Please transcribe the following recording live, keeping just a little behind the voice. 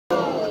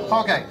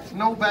Okay,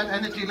 no bad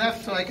energy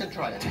left, so I can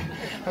try it.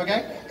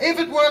 Okay? If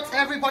it works,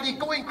 everybody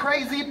going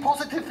crazy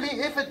positively.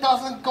 If it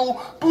doesn't,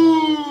 go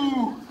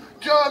boo!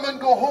 German,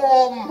 go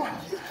home!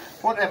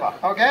 Whatever,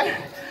 okay?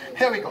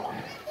 Here we go.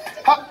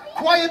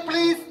 Quiet,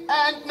 please,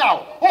 and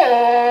now.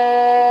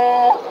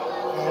 Oh!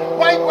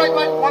 Wait,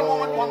 one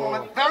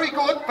moment. Very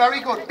good.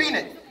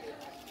 Biene,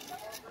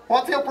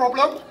 what's your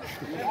problem?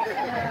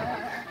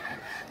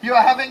 You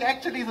are having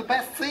actually the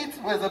best seats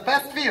with the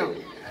best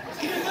view.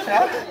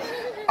 Yeah?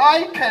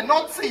 I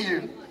cannot see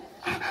you,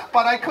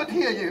 but I could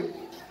hear you.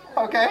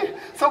 Okay?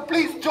 So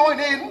please join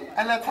in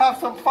and let's have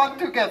some fun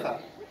together.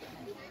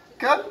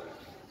 Good?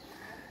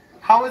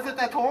 How is it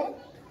at home?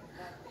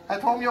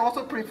 At home you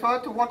also prefer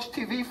to watch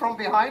TV from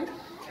behind?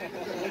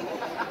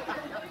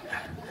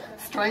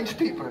 Strange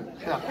people.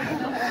 Yeah.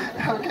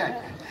 Okay.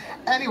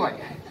 Anyway,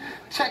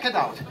 check it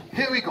out.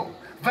 Here we go.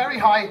 Very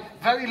high,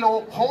 very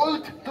low.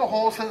 Hold the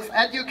horses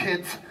and you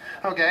kids.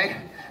 Okay.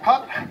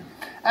 Up.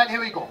 And here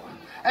we go.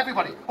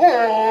 Everybody. Oh!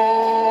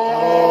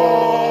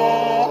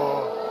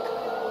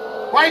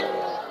 Wait.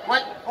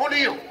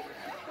 Only you.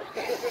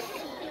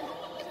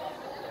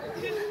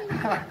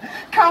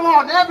 Come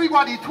on,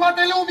 everybody.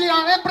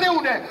 Tuatelumia e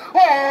Brune. Oh!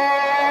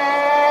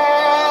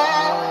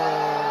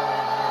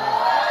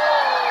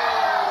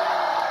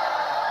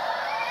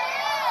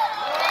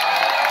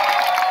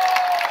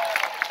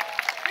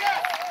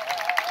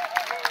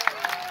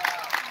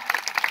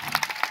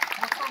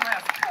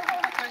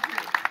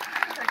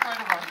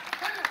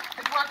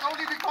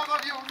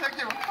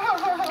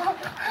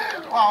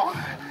 Wow.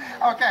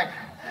 Okay.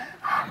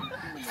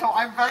 So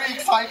I'm very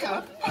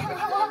excited.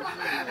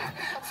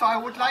 So I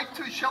would like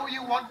to show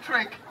you one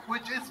trick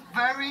which is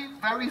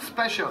very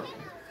special.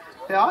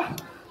 Yeah?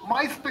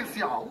 My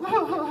special.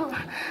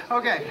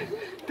 Okay.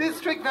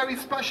 This trick very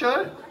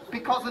special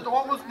because it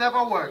almost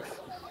never works.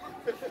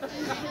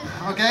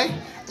 Okay?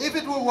 If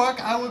it will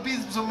work, I will be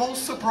the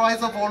most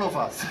surprised of all of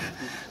us.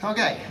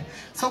 Okay.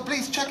 So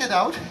please check it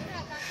out.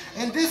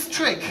 In this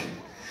trick,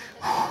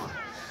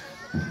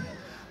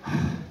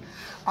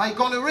 I'm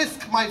gonna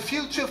risk my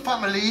future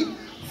family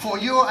for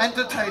your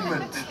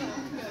entertainment.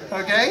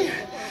 Okay?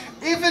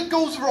 If it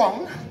goes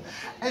wrong,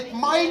 it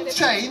might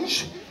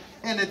change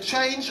in a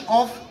change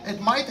of,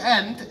 it might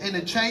end in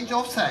a change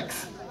of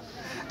sex.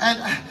 And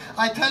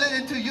I tell it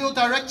into your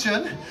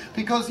direction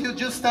because you're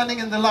just standing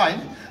in the line.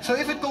 So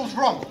if it goes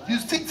wrong, you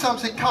see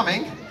something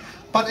coming,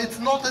 but it's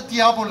not a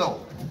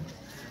diavolo.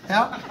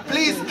 Yeah?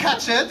 Please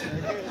catch it,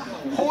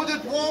 hold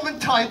it warm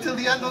and tight till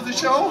the end of the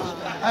show,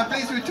 and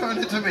please return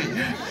it to me.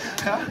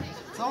 Yeah?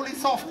 It's only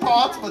soft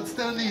parts, but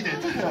still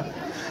needed.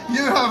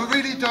 You have a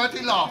really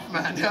dirty laugh,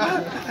 man.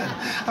 Yeah?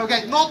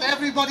 Okay, not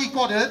everybody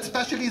got it,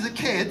 especially the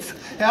kids.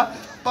 Yeah?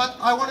 But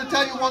I want to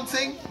tell you one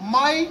thing,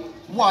 my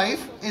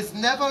wife is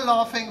never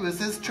laughing with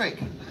this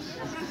trick.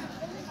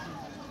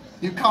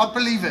 You can't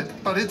believe it,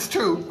 but it's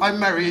true. I'm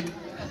married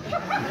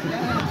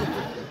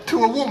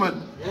to a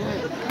woman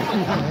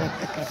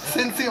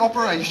since the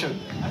operation.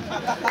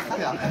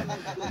 Yeah.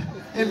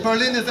 In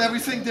Berlin is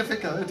everything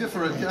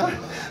different. Yeah?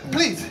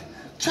 Please,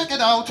 check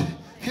it out.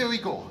 Here we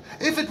go.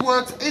 If it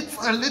works, it's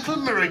a little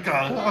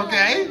miracle.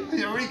 Okay?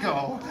 Here we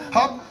go.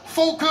 Hop,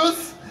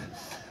 focus.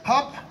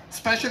 Hop,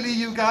 especially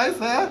you guys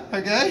there.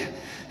 Okay?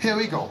 Here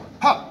we go.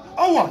 Hop.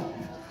 Oh, one.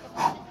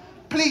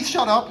 Please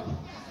shut up.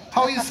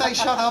 How you say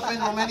shut up in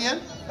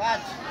Romanian?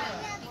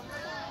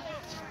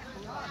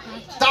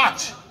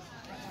 Dutch.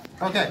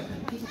 Okay.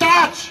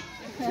 Dutch.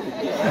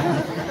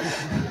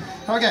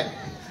 Okay.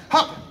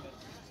 Hop.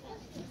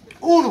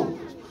 Uno,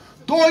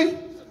 doi,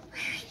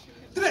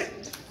 tre.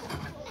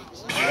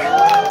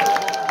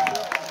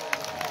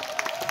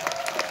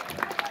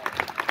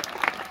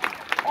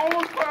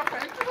 Almost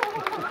perfect.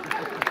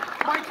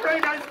 My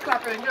trainer is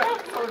clapping, yeah,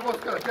 so it was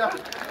good, yeah.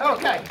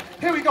 Okay,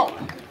 here we go.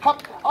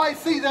 Hop. I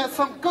see there's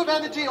some good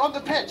energy on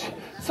the pitch.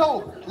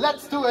 So,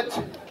 let's do it.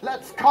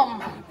 Let's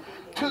come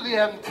to the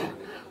end.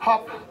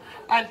 Hop.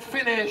 And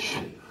finish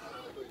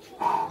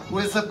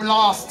with a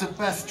blast, the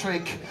best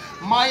trick.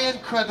 My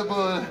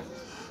incredible,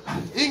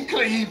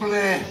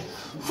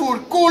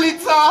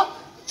 furculița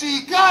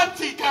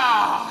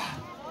gigantica.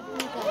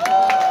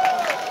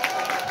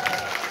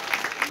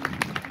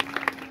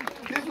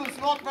 This is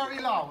not very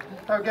loud,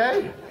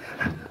 okay?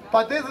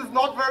 But this is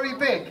not very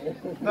big,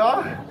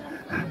 no?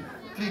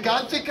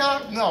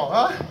 Gigantica? No,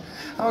 huh?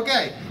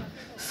 Okay,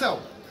 so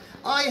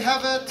I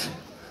have it,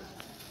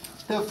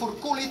 the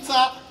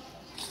furculița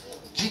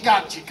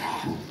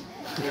gigantica.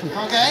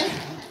 Okay?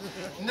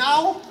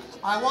 Now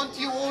I want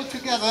you all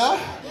together.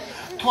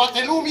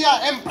 Toate lumea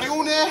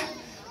împreună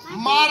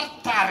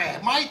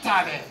mai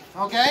tare.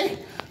 Okay?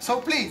 So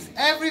please,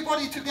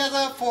 everybody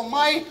together for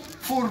my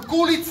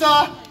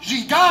furculița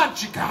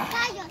gigantica.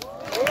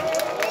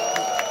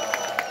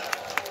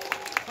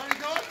 Very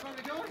good.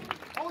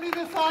 Only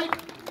this side.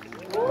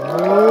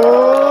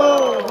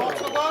 Not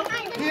so good.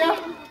 Here.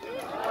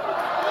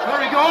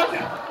 Very good.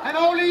 And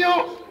only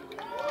you.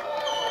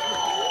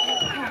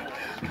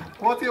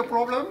 What's your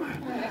problem?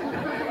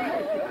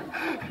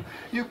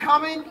 You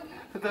coming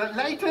the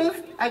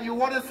latest and you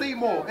want to see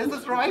more. Is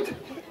this right?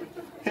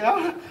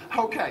 Yeah?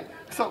 Okay.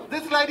 So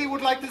this lady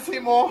would like to see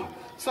more.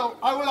 So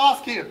I will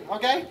ask you,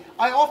 okay?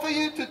 I offer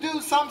you to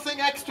do something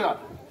extra.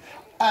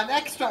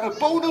 A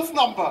bonus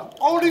number,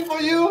 only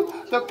for you,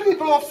 the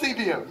people of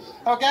CBU,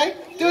 okay?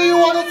 Do you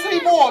want to see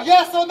more,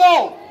 yes or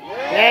no?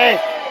 Yes.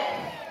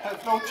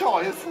 There's no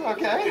choice,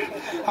 okay?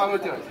 I will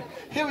do it.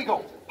 Here we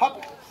go.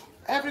 Hop.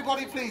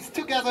 Everybody please,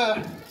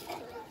 together.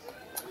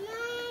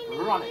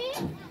 Run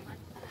it.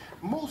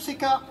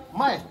 Musica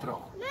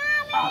maestro.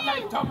 I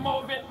like to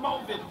move it,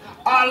 move it.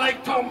 I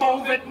like to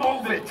move it,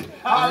 move it.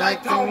 I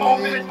like to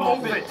move it,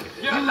 move it.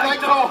 You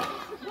like to...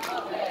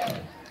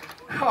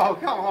 Oh,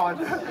 come on.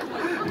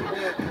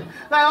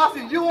 Now I ask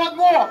you, you want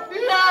more?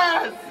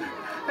 Yes!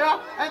 Yeah,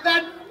 and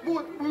then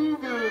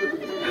move it.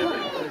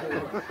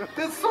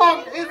 This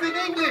song is in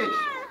English,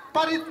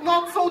 but it's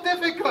not so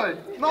difficult.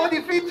 No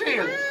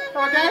difficile,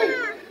 okay?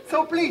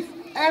 So please,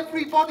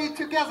 everybody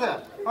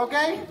together,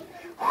 okay?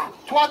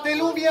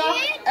 Toatelumia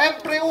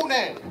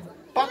empreune.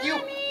 But you,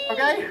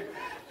 okay?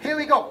 Here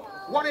we go.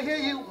 Want to hear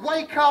you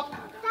wake up,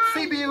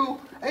 CBU,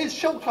 it's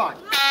showtime.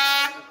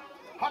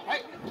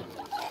 Hey.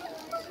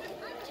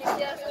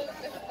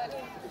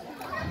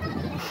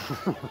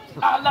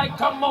 I like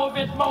to move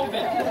it, move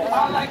it.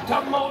 I like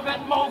to move it,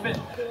 move it.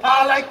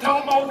 I like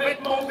to move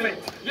it, move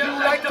it. You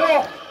like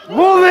to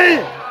Move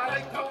it. I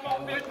like to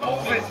move it,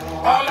 move it.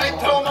 I like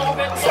to move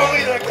it.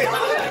 Sorry, again. I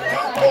like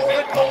to move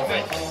it, move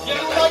it. You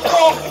like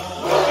to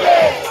move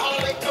it. I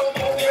like to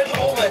move it,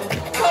 move it.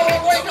 Come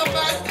on, wake up,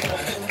 man.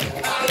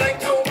 I like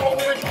to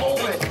move it,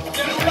 move it.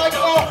 You like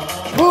to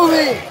Move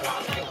it.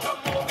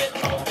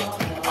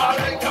 I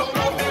like to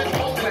move it,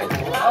 move it.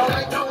 I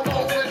like to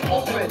move it,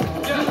 move it.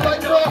 You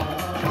like to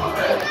move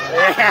it.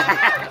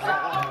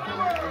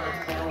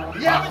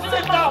 Yeah,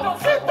 sit down,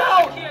 sit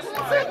down,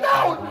 sit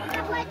down.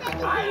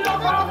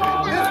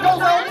 This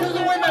goes out to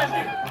the women.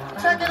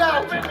 Check it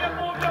out.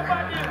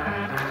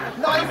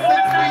 Nice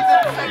and sweet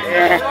and sexy,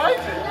 right?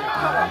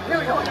 Come on, here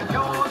we go.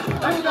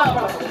 Do that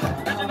one.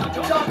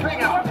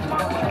 Jumping out.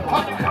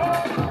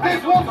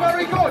 This was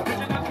very good.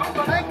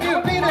 Thank you,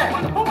 Nina.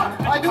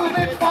 I do a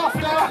bit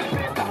faster.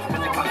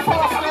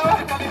 Faster.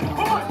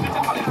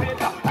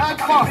 And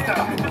faster.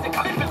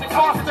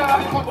 Faster,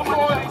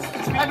 control.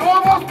 And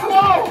almost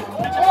slow.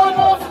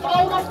 Almost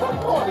out of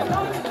control.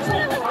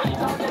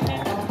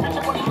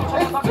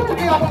 It's too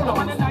diavolo.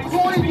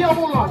 Going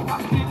diavolo.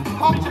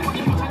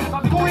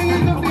 Going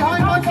even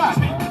behind my back.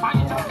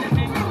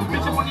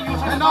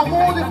 And now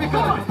more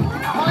difficult.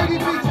 Mighty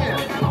feet here.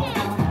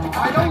 I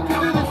don't do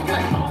this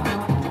trick.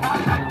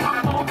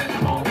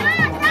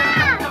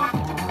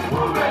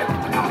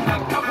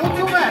 Put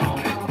your mask.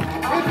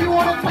 If you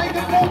want to take a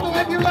photo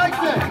and you like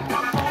it,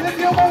 give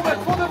your moment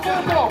for the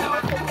photo.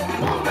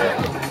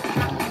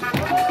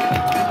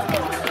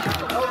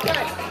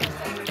 Okay.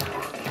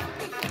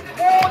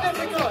 More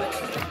difficult.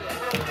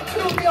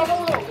 Two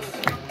diavolos.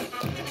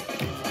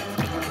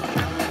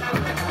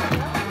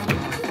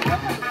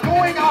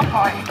 Going up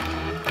high.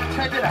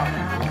 Check it out.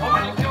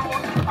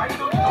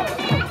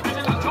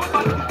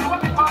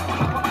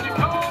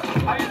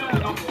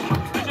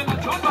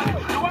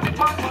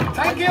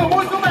 Thank you.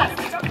 Who's the best?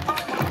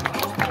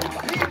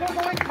 People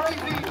going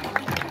crazy.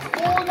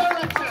 All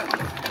directions.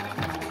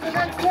 The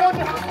next one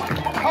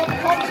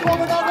comes from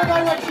another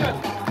direction.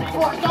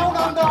 From down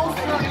under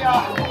Australia.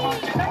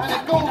 And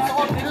it goes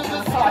on to the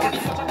side.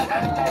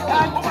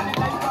 And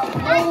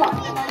no,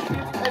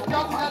 it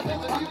doesn't happen.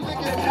 The music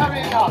is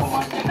carrying us.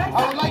 I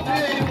would like to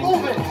hear you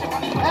move it.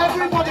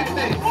 Everybody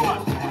please.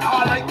 I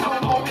like to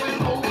move it,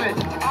 move it.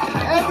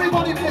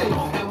 Everybody please.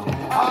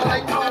 I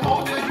like to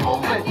move it,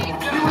 move it.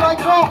 You like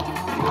to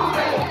move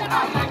it?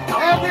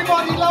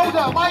 Everybody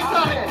louder, my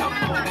turn.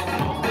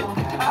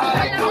 I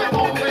like to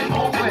move it,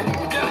 move it.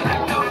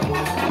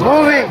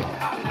 Moving.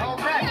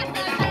 Okay.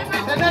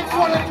 The next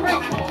one, a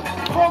trick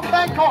from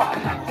Bangkok.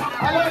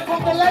 I learned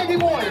from the lady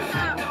boys.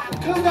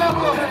 Two down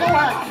below, no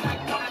hands.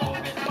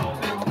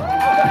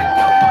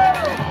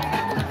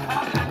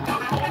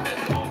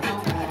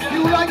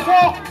 You like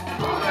to?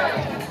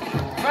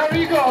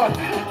 Very good.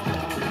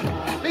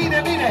 Mean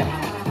it.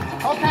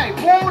 Okay,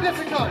 more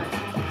difficult.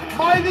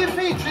 Mighty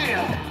feet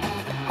here.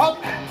 Up.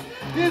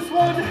 This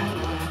one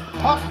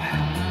up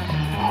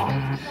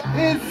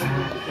is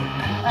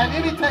an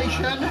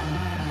imitation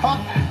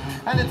up,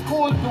 and it's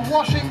called the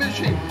washing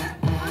machine.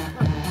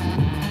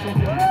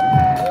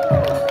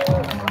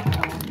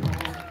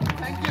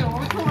 Thank you.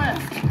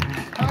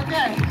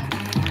 Okay.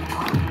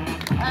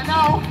 And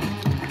now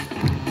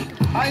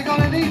I'm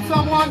gonna need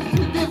someone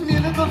to give me a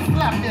little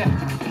slap here.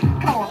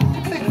 Come on,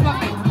 big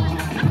slap.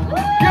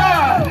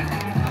 Good.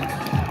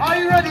 Are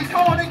you ready?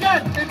 Come on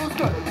again. It was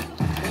good.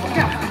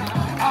 Yeah.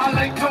 I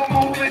like to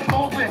move it,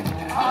 move it.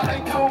 I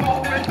like to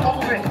move it,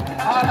 move it.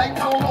 I like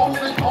to move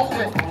it, move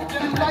it.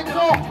 You like to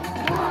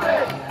move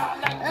it?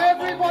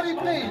 Everybody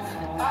please.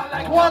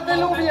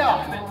 Guadalupe. I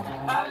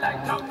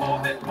like to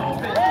move it,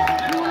 move it.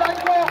 You